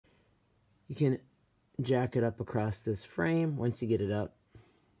You can jack it up across this frame. Once you get it up,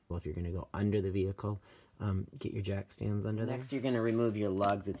 well, if you're going to go under the vehicle, get your jack stands under there. Next, you're going to remove your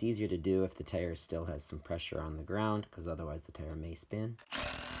lugs. It's easier to do if the tire still has some pressure on the ground, because otherwise the tire may spin.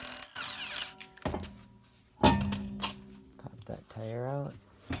 Pop that tire out.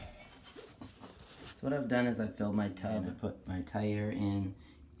 So what I've done is I filled my tub. I put my tire in,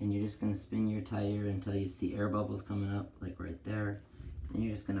 and you're just going to spin your tire until you see air bubbles coming up, like right there. Then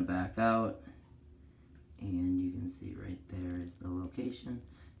you're just going to back out, and you can see right there is the location.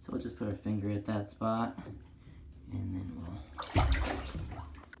 So we'll just put our finger at that spot, and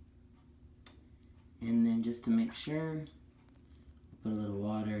then just to make sure, put a little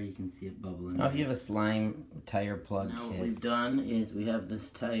water. You can see it bubbling. Now if you have a slime tire plug kit. What we've done is we have this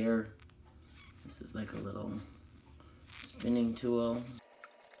tire. This is like a little spinning tool. We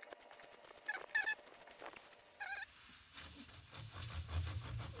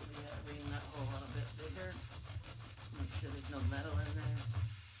gotta bring that hole a little bit bigger. Make sure there's no metal in there.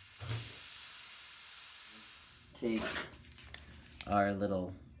 Take our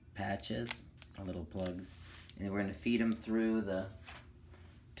little patches, our little plugs, and we're going to feed them through the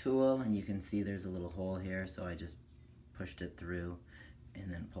tool, and you can see there's a little hole here, so I just pushed it through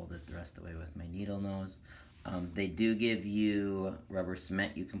and then pulled it the rest of the way with my needle nose. They do give you rubber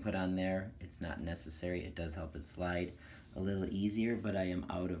cement you can put on there. It's not necessary. It does help it slide a little easier, but I am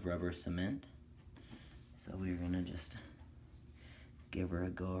out of rubber cement. So we're going to just give her a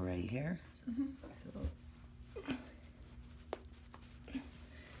go right here.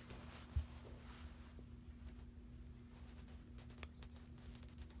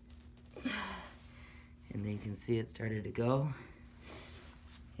 And then you can see it started to go,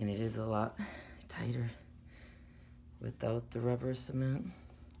 and it is a lot tighter without the rubber cement.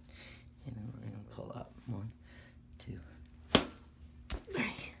 And then we're going to pull up 1, 2, 3, and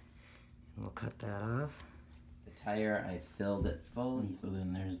we'll cut that off. The tire, I filled it full, and so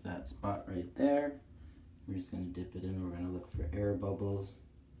then there's that spot right there. We're just going to dip it in. We're going to look for air bubbles,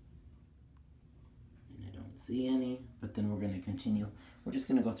 and I don't see any, but then we're going to continue. We're just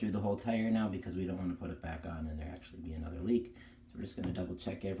going to go through the whole tire now because we don't want to put it back on and there actually be another leak. So we're just going to double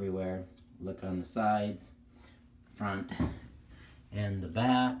check everywhere, look on the sides, front, and the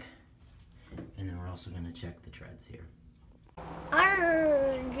back, and then we're also going to check the treads here.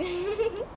 Arrgh.